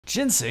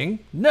Ginseng?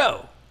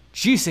 No.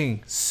 Ginseng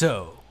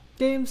so.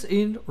 Games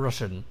in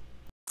Russian.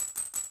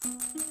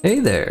 Hey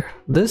there,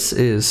 this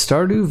is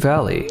Stardew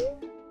Valley.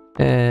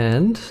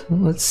 And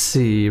let's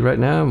see, right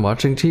now I'm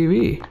watching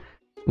TV.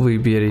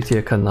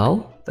 Выберите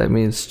канал, that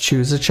means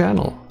choose a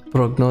channel.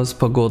 Прогноз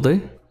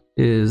погоды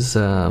is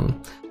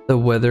the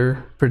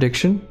weather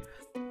prediction.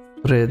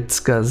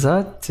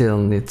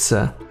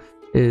 Предсказательница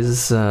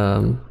is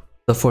the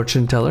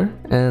fortune teller.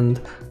 And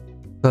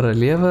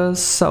Королева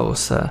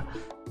соуса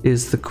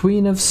is the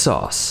queen of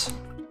sauce.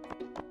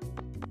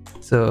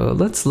 So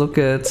let's look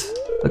at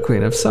the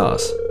queen of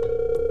sauce.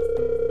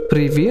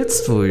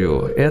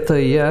 Приветствую, это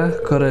я,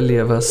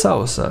 королева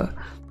соуса.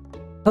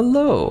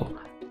 Hello,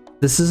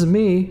 this is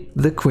me,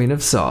 the queen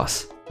of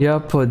sauce. Я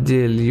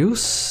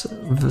поделюсь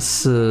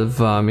с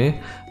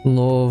вами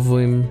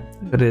новым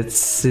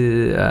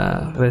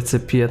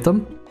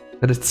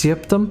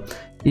рецептом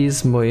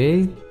из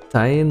моей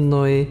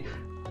тайной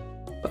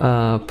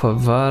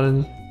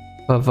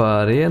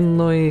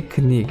поваренной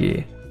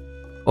книги,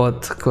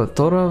 от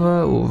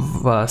которого у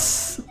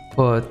вас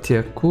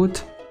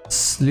потекут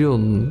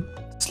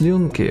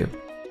слюнки.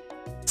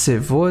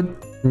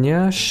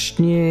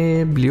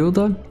 Сегодняшнее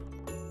блюдо.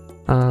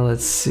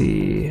 Let's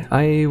see.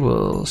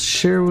 I'm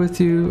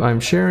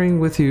sharing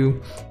with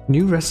you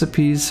new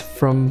recipes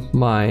from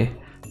my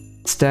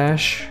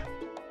stash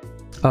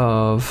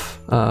of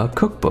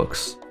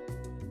cookbooks,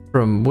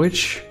 from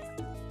which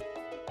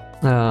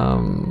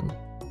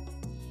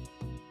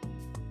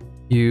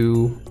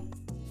you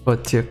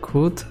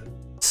потекут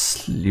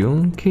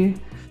слюнки.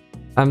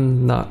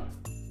 I'm not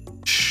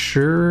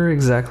sure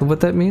exactly what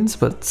that means,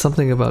 but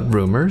something about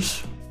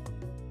rumors.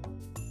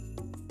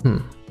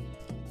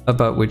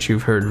 About which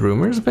you've heard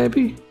rumors,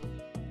 maybe?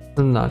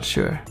 I'm not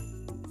sure,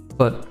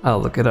 but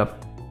I'll look it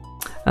up.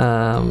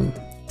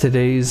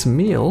 Today's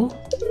meal: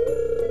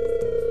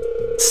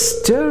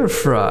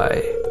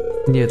 Stir-fry.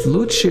 Нет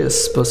лучше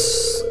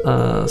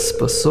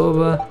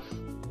способа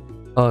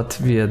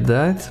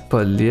отведать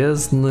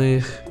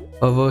полезных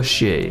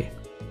овощей.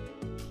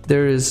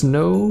 There is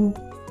no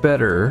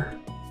better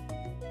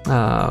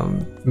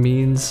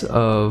means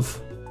of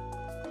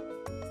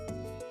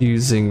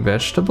using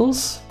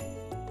vegetables.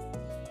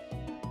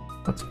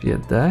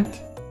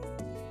 Отведать.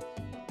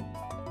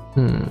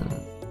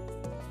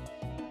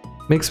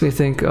 Makes me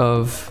think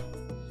of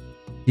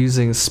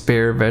using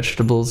spare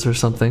vegetables or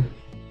something.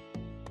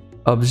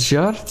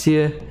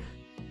 Обжарьте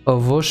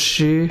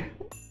овощи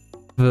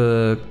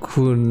в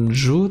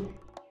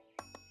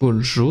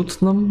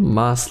кунжутном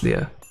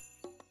масле.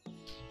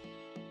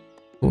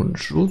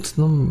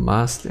 Кунжутном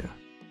масле.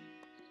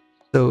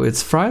 So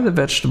it's fry the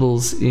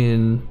vegetables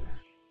in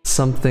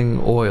something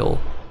oil.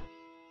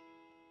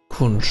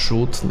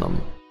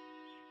 Кунжутном.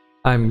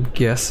 I'm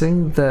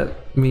guessing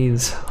that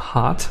means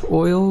hot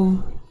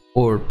oil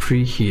or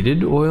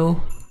preheated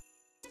oil.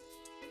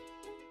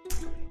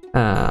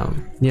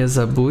 Не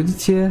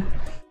забудьте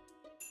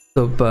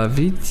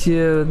добавить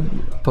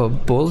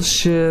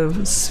побольше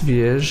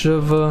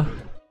свежего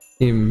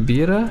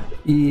имбиря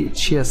и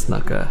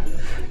чеснока.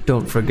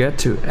 Don't forget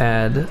to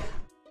add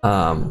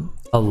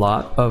a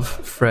lot of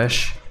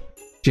fresh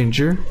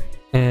ginger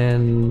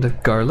and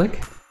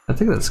garlic. I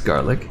think that's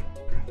garlic.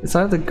 It's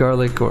either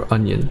garlic or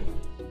onion.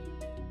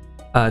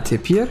 А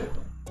теперь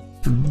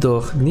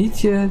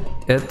вдохните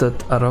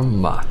этот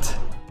аромат.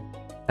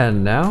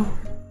 And now,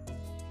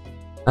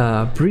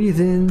 breathe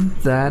in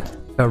that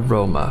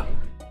aroma.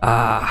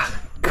 Ah,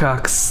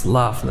 как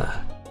славно.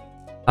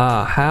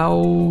 Ah,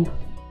 how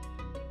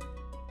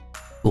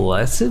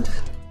blessed.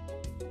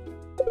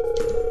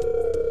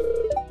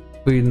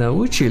 Вы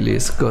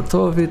научились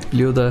готовить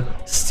блюдо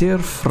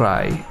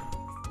Стир-фрай.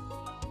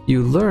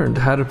 You learned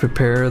how to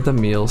prepare the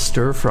meal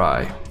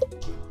stir-fry.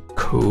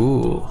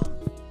 Cool.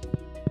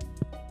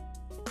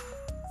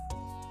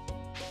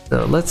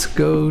 So let's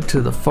go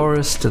to the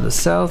forest to the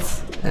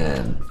south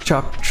and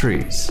chop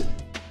trees.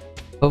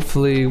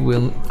 Hopefully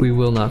we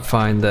will not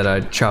find that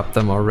I chopped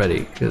them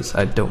already, because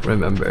I don't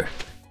remember.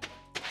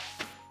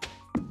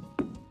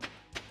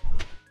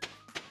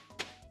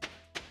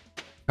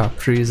 Chop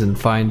trees and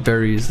find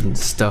berries and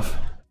stuff.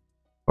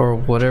 Or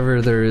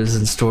whatever there is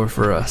in store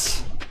for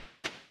us.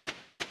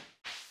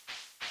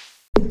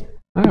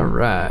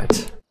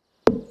 Alright.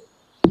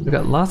 We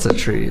got lots of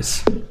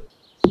trees.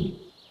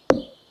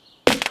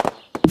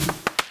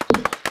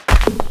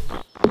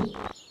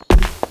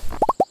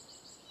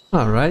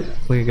 Alright,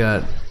 we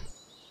got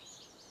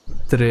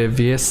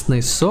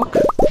древесный сок,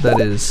 that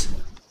is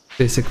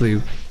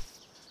basically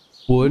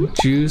wood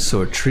juice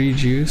or tree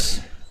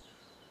juice.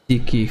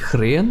 Дикий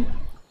хрен.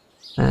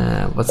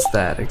 What's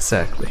that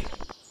exactly?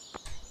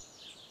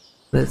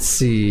 Let's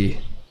see.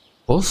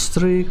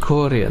 Острый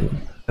корень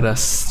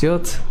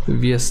растет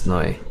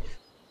весной.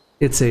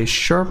 It's a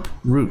sharp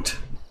root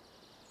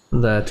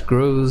that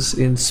grows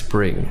in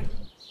spring.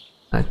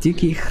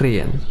 Дикий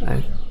хрен.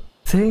 I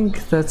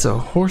think that's a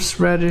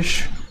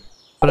horseradish,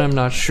 but I'm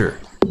not sure.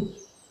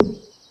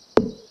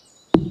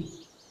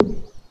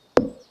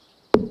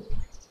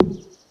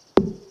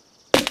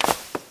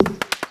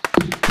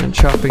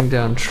 chopping cutting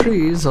down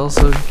trees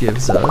also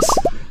gives us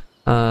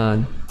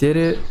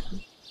drevesina.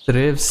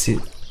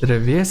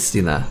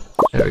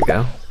 There we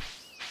go.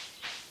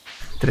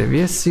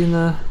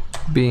 Drevesina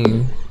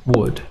being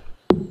wood.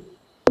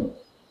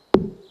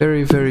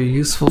 Very, very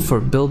useful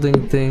for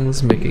building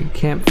things, making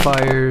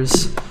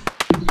campfires.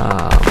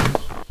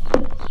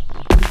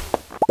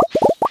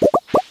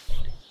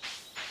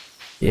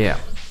 Yeah.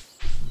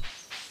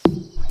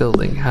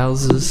 Building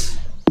houses.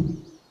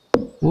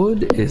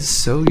 Wood is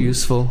so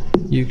useful.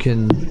 You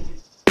can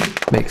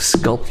make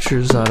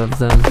sculptures out of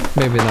them.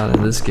 Maybe not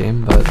in this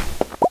game, but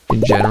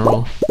in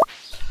general.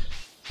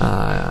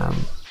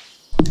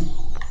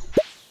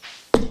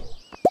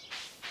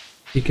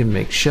 You can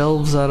make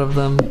shelves out of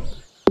them.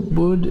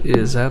 Wood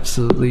is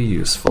absolutely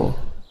useful.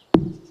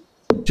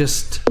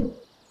 Just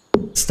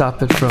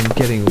stop it from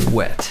getting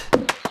wet.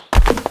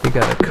 You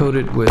gotta coat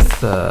it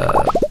with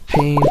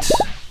paint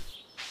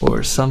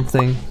or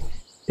something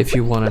if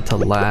you want it to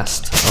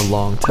last a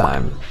long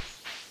time.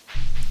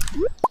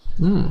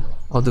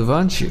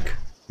 Oduvanchik.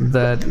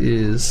 That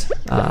is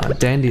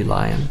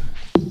dandelion.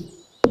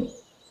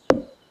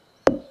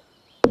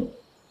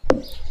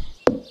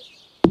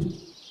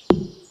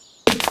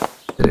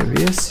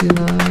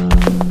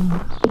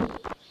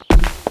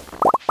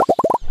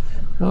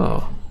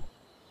 Oh,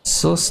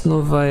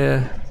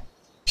 sosnovaya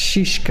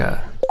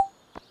shishka.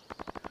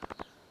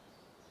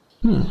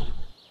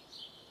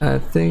 I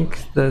think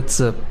that's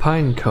a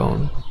pine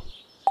cone.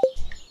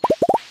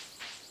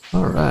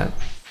 Alright.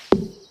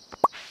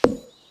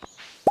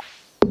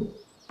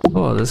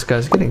 Oh, this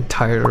guy's getting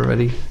tired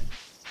already.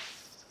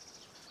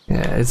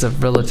 Yeah, it's a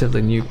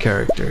relatively new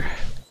character.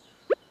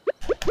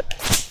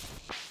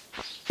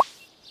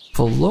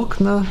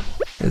 Volokna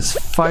is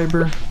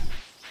fiber.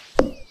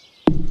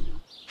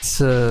 It's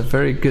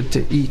very good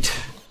to eat.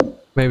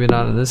 Maybe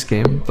not in this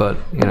game, but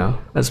you know,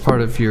 as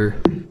part of your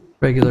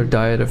regular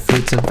diet of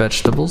fruits and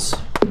vegetables.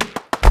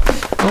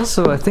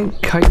 Also, I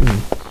think chitin,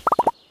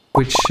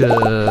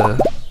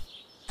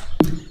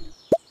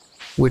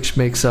 which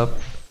makes up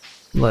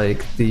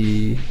like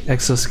the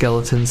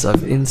exoskeletons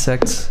of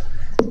insects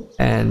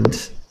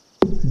and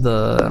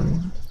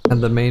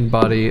the main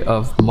body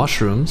of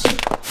mushrooms.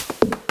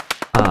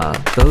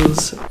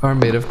 Those are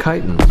made of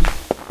chitin,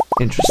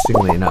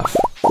 interestingly enough.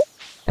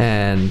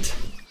 And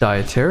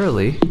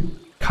dietarily,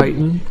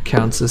 chitin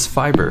counts as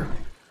fiber.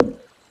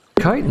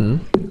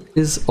 Chitin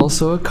is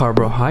also a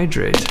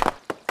carbohydrate.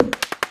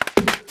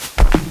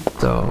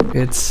 So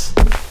it's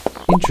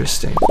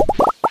interesting.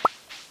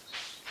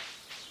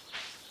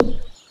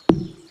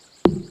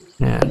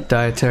 And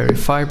dietary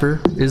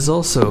fiber is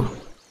also...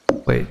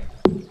 Wait.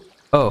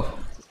 Oh,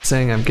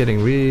 saying I'm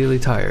getting really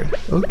tired.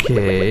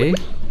 Okay.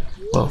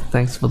 Well,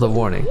 thanks for the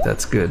warning.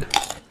 That's good.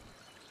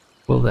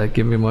 Will that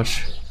give me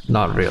much?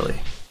 Not really.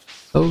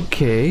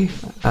 Okay,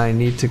 I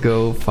need to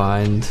go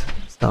find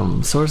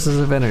some sources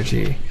of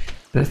energy.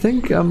 And I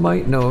think I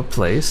might know a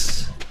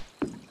place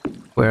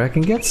where I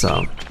can get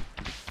some.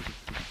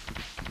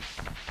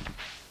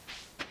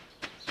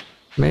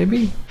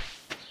 Maybe?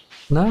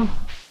 No?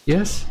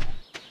 Yes?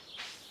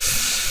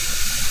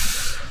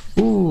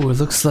 Ooh,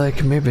 looks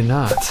like maybe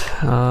not.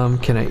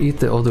 Can I eat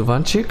the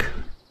oduvanchik?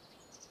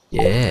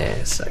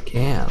 Yes, I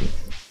can.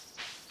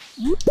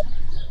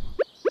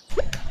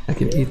 I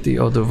can eat the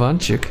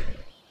oduvanchik.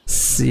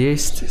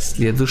 Съесть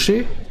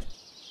следующий.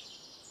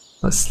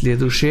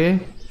 Следующий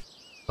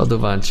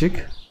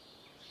oduvanchik.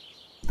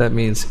 That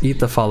means eat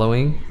the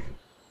following.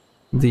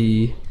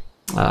 The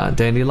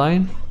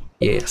dandelion.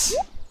 Yes.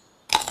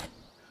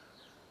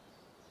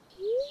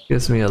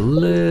 Gives me a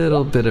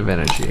little bit of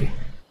energy.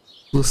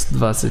 Plus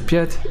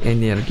 25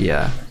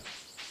 energia.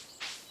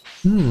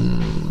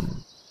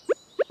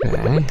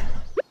 Okay.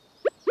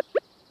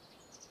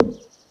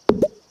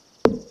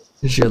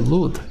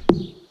 Желуд.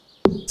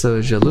 So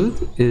желуд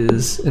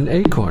is an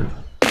acorn.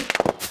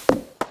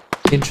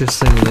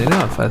 Interestingly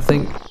enough, I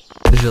think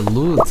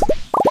желуд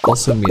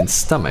also means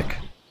stomach.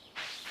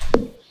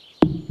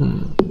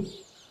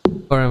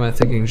 Or am I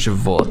thinking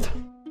живот?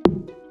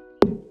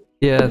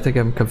 Yeah, I think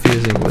I'm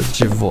confusing with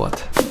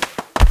живот.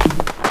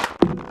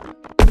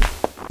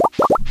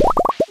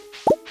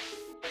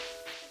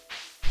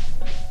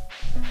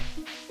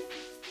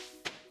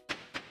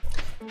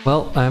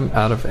 Well, I'm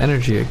out of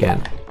energy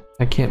again.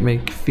 I can't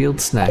make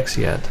field snacks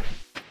yet.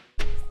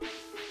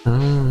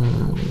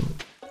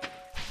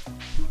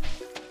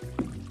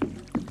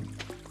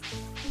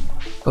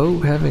 Oh,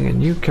 having a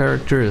new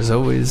character is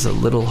always a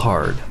little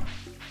hard.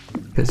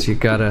 Because you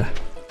gotta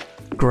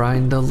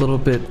grind a little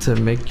bit to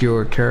make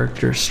your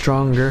character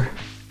stronger.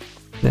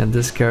 And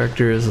this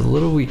character is a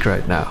little weak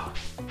right now.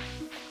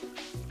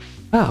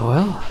 Oh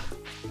well.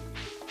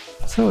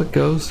 So it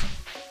goes.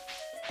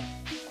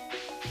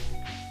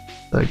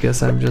 So I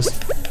guess I'm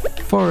just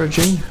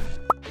foraging.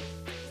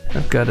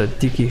 I've got a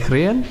tiki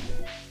hrien,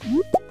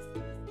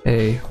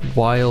 a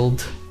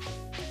wild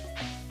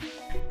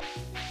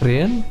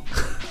hrien.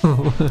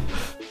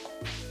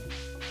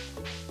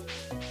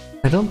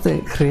 I don't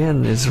think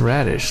hrien is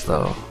radish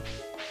though.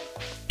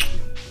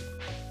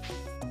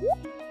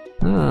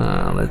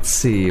 Let's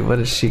see, what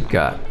has she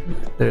got?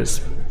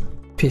 There's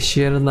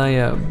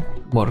пещерная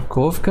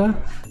морковка.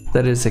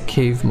 That is a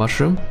cave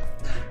mushroom.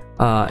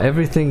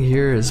 Everything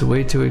here is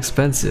way too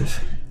expensive.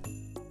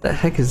 The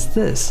heck is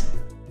this?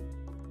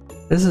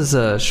 This is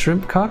a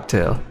shrimp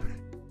cocktail.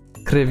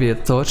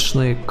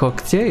 Креветочный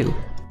коктейль.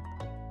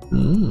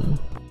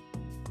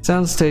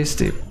 Sounds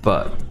tasty,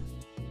 but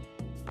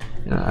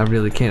I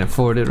really can't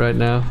afford it right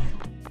now.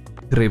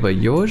 Ryba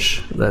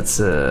ёж, that's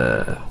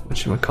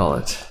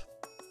whatchamacallit,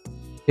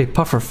 a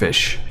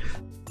pufferfish.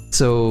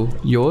 So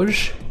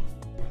ёж,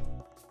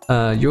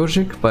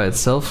 ёжик by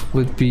itself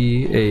would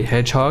be a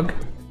hedgehog,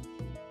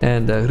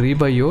 and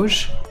ryba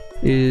ёж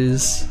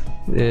is,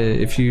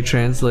 if you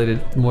translate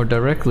it more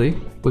directly,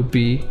 would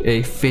be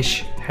a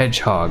fish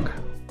hedgehog.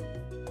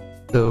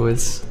 So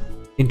it's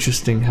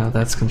interesting how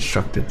that's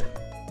constructed.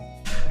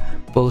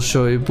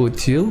 Большой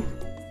бутыль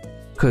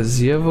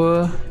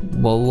козьего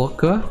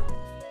молока.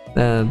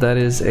 That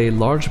is a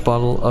large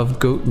bottle of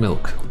goat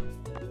milk.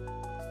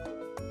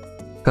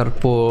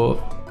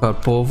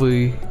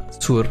 Карповый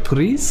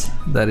сюрприз.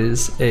 That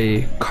is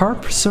a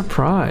carp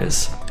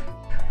surprise.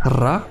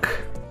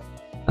 Рак.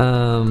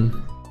 I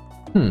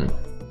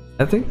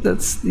think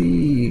that's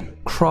the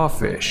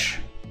crawfish.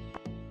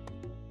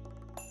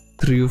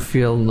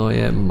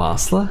 Трюфельное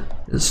масло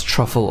is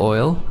truffle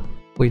oil.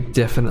 We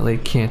definitely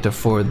can't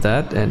afford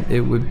that, and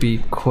it would be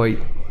quite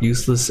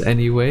useless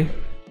anyway.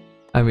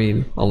 I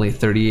mean, only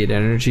 38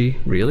 energy,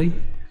 really?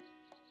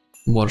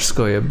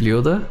 Морское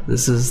блюдо.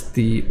 This is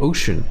the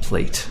ocean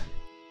plate.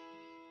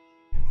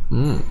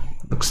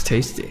 Looks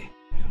tasty.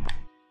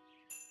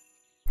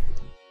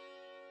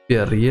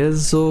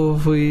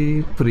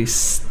 Березовый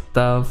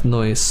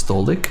приставной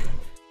столик.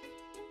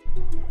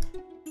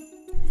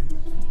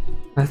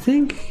 I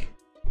think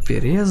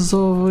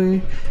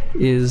березовый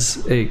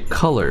is a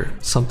color,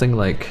 something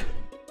like,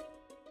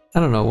 I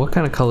don't know, what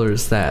kind of color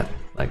is that?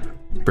 Like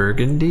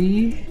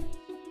burgundy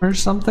or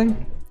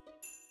something?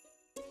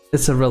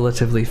 It's a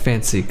relatively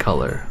fancy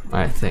color,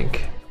 I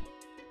think.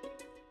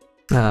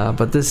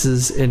 But this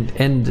is an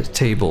end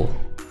table,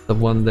 the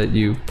one that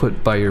you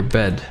put by your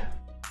bed.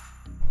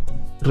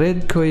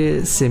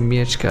 Редкое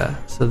семечко,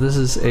 so this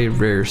is a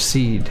rare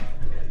seed.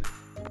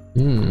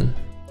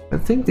 I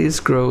think these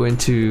grow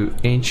into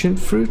ancient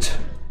fruit,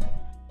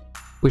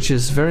 which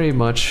is very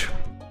much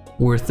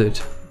worth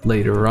it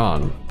later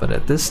on, but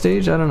at this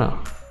stage, I don't know.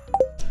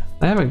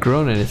 I haven't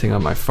grown anything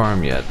on my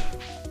farm yet.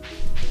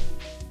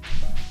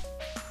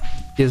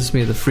 Gives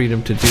me the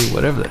freedom to do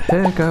whatever the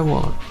heck I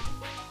want.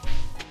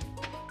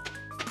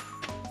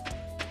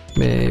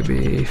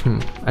 Maybe,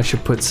 I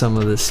should put some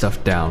of this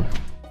stuff down.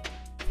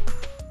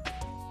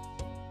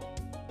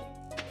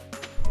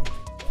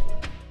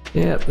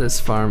 Yep, this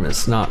farm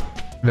is not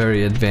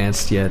very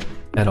advanced yet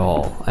at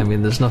all. I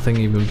mean, there's nothing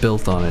even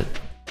built on it.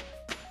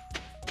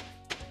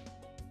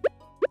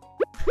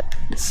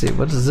 Let's see,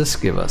 what does this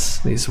give us?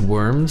 These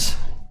worms?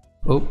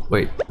 Oh,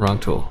 wait, wrong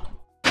tool.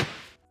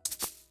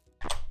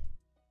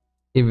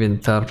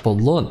 Inventar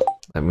polon.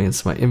 That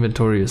means my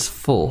inventory is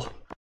full.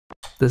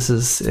 This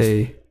is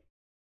a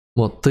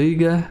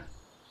motyga.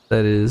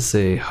 That is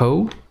a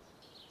hoe.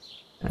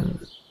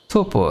 And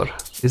topor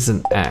is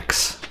an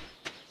axe.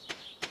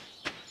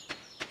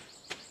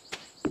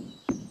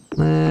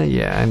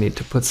 Yeah, I need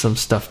to put some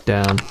stuff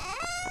down.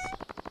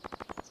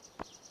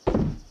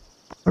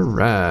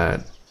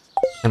 Alright.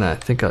 And I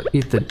think I'll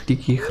eat the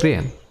diki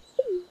hren.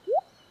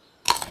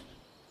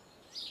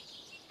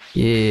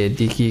 Yeah,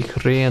 diki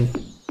hren.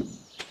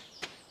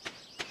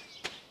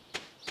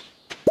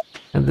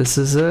 And this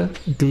is a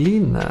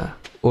glina,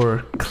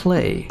 or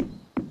clay.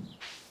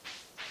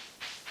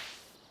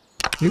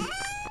 Yep.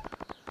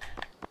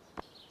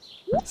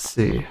 Let's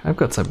see, I've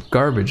got some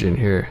garbage in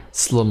here.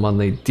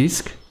 Slomany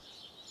disk.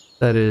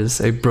 That is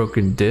a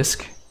broken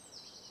disc.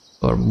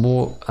 Or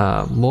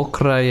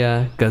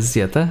mokraya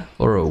gazeta,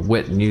 or a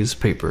wet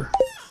newspaper.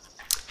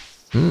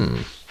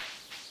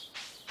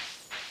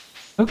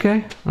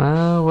 Okay,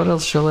 what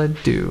else shall I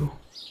do?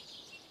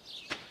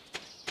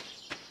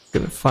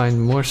 Gonna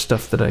find more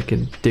stuff that I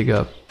can dig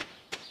up.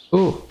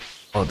 Oh,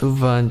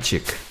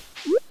 odovanchik.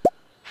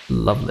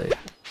 Lovely.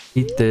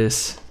 Eat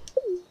this.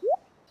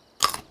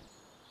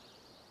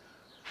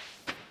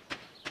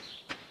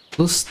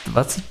 Plus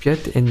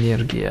 25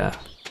 энергия.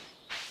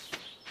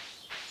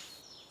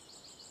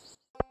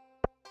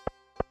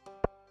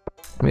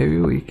 Maybe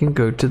we can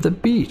go to the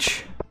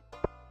beach.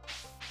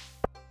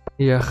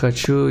 Я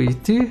хочу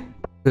идти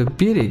к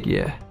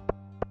берегу.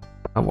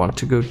 I want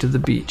to go to the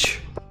beach.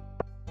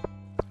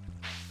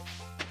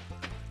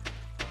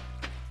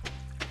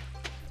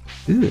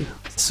 Ew,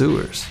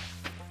 sewers.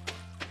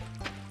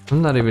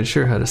 I'm not even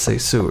sure how to say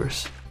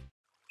sewers.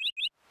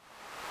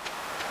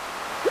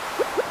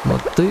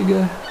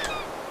 Мотыга.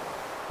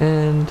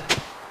 And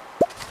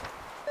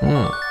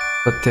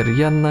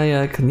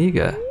потерянная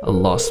книга, a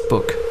lost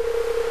book.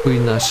 Вы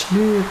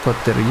нашли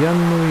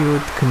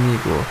потерянную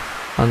книгу.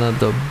 Она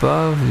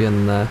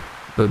добавлена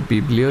в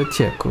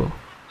библиотеку.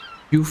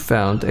 You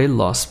found a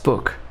lost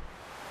book.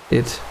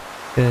 It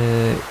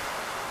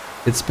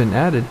It's been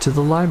added to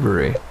the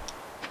library.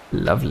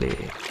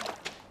 Lovely.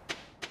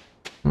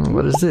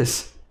 What is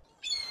this?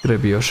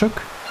 Grebioshuk?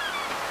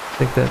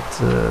 I think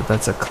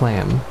that's a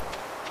clam.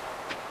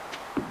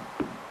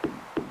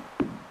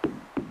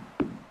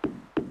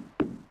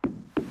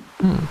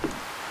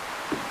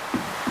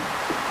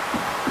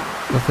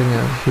 Nothing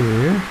out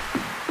here.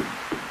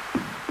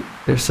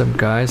 There's some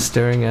guys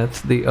staring at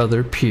the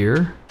other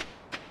pier.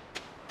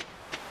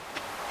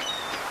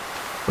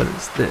 What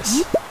is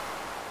this?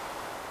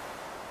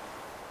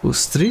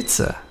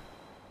 Ustрица? I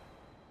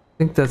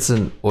think that's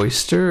an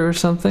oyster or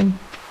something.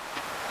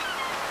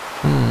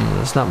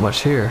 There's not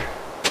much here.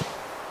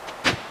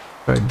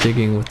 Try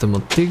digging with the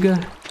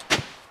motiga.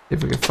 See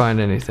if we can find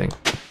anything.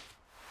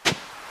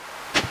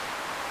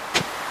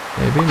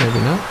 Maybe, maybe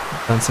not.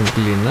 Found some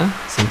glina,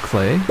 some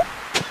clay.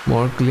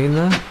 More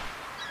glina.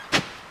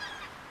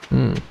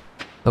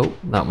 Oh,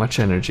 not much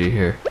energy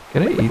here.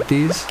 Can I eat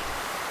these?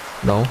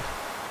 No.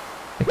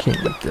 I can't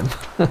eat them.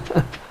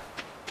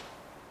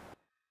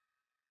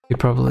 He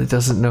probably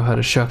doesn't know how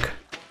to shuck.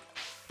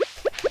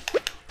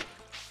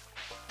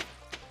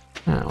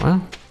 Oh,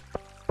 well.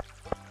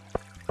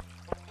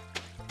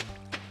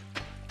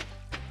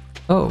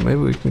 Oh,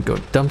 maybe we can go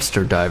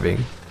dumpster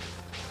diving.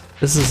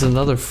 This is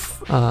another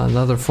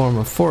form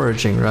of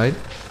foraging, right?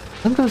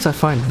 Sometimes I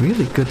find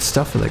really good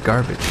stuff in the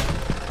garbage.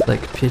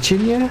 Like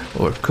pechenye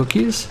or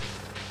cookies.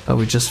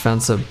 We just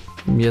found some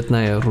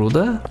медная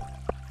руда,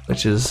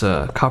 which is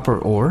copper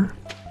ore.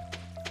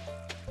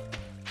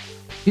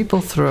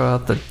 People throw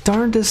out the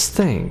darndest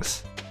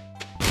things.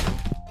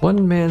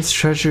 One man's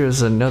treasure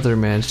is another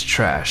man's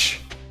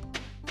trash.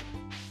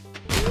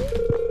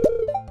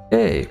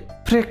 Hey,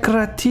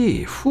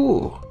 прекрати!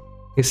 Фу!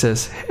 He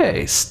says,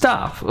 hey,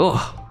 stop!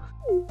 Ugh.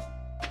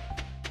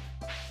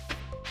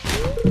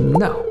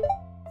 No.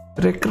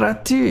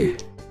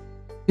 Прекрати!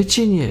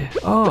 Печенье!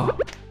 Oh!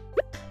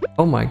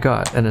 Oh my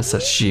god, and a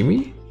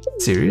sashimi?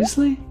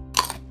 Seriously?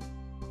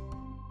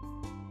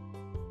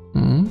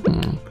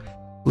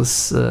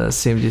 Plus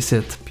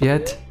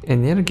 75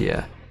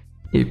 энергия.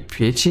 И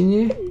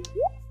печенье?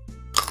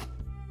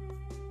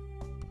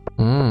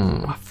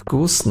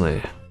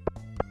 Вкусный.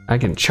 I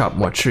can chop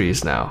more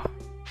trees now.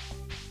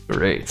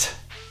 Great.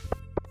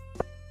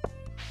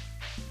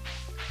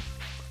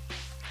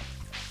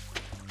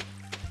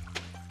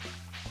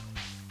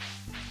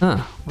 Huh,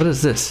 what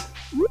is this?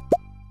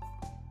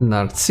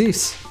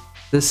 Narcisse.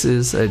 This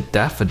is a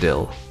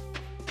daffodil.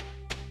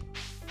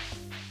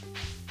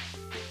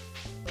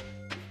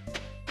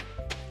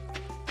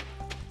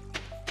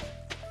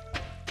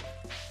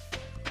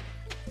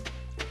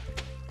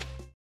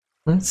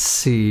 Let's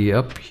see,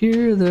 up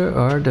here there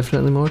are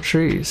definitely more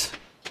trees.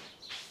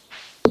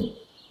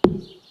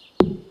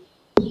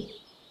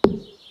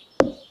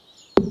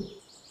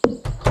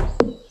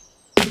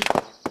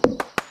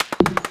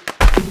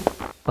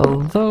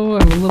 Although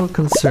I'm a little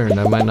concerned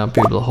I might not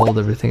be able to hold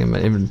everything in my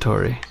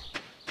inventory.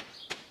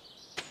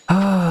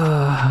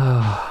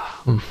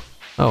 Oh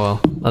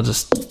well, I'll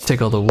just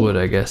take all the wood,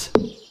 I guess.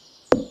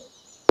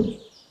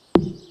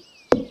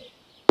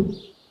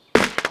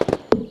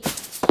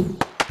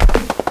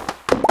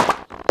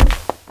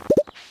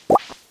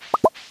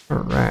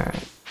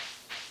 Alright.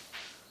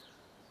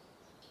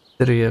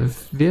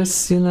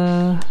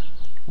 Древесина.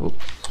 Whoop,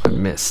 I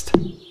missed.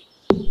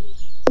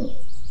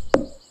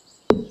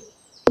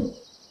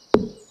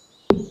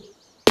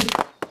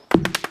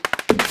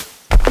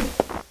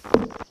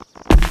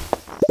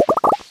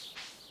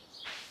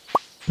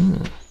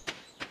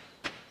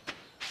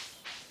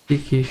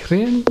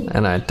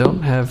 And I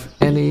don't have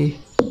any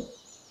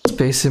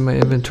space in my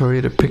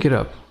inventory to pick it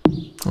up.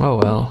 Oh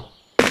well.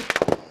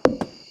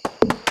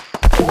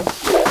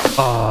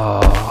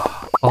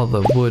 Oh, all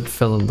the wood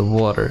fell in the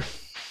water.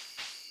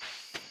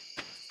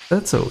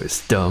 That's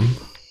always dumb.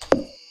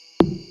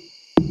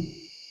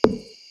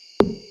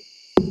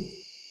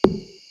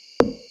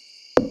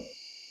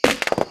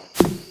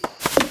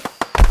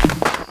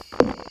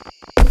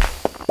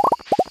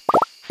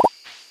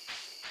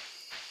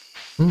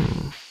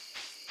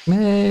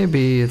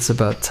 Maybe it's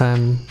about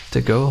time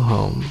to go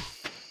home.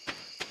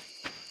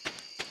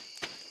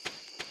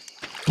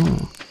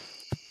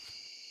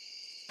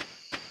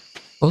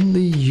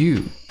 Only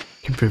you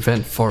can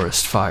prevent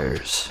forest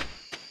fires.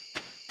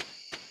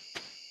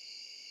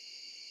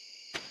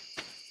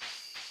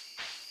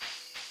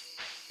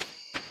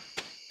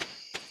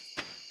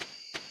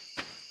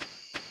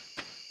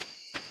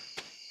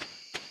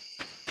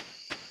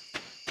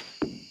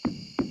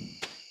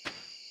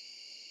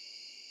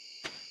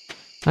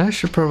 I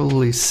should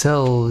probably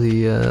sell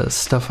the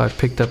stuff I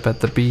picked up at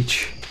the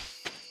beach.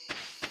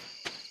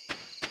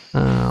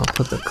 I'll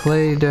put the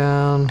clay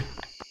down.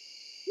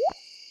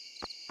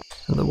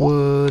 And the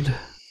wood.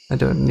 I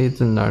don't need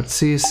the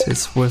narcisse,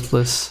 it's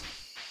worthless.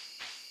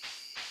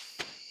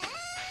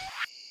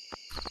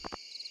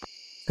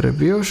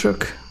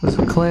 Grebioshuk, there's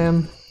a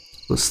clam.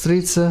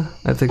 Ustрица,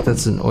 I think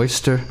that's an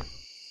oyster.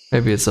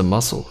 Maybe it's a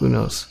mussel, who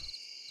knows.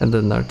 And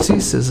the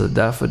narcisse is a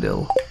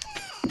daffodil.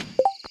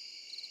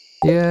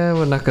 Yeah,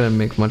 we're not gonna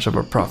make much of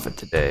a profit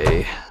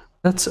today.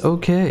 That's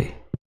okay.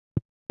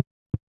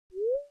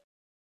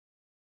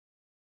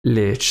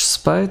 Лечь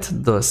спать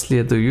до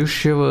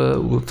следующего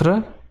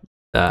утра?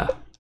 Да.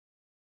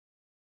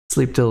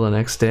 Sleep till the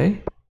next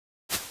day.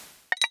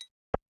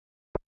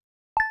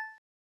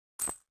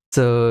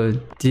 So,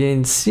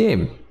 день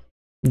 7.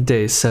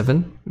 Day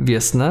 7.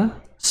 Весна.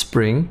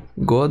 Spring.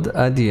 Год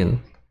 1.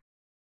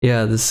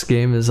 Yeah, this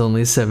game is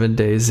only 7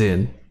 days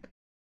in.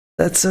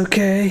 That's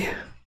okay.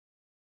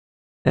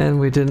 And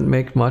we didn't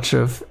make much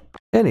of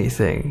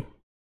anything.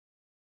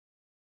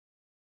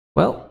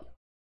 Well,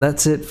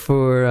 that's it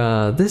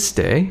for this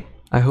day.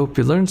 I hope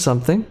you learned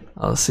something.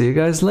 I'll see you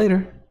guys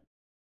later.